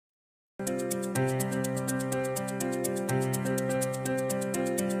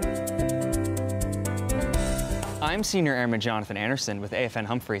I'm Senior Airman Jonathan Anderson with AFN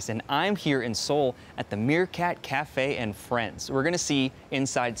Humphreys, and I'm here in Seoul at the Meerkat Cafe and Friends. We're going to see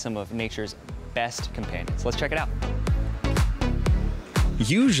inside some of nature's best companions. Let's check it out.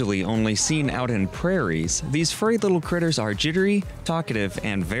 Usually only seen out in prairies, these furry little critters are jittery, talkative,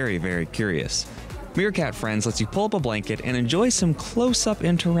 and very, very curious. Meerkat Friends lets you pull up a blanket and enjoy some close-up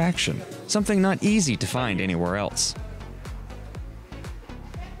interaction, something not easy to find anywhere else.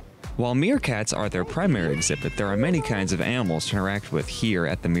 While meerkats are their primary exhibit, there are many kinds of animals to interact with here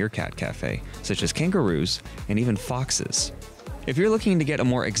at the Meerkat Cafe, such as kangaroos and even foxes. If you're looking to get a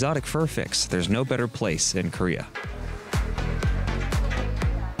more exotic fur fix, there's no better place in Korea.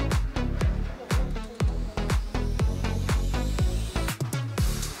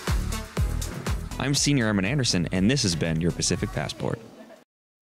 I'm Senior Airman Anderson, and this has been your Pacific Passport.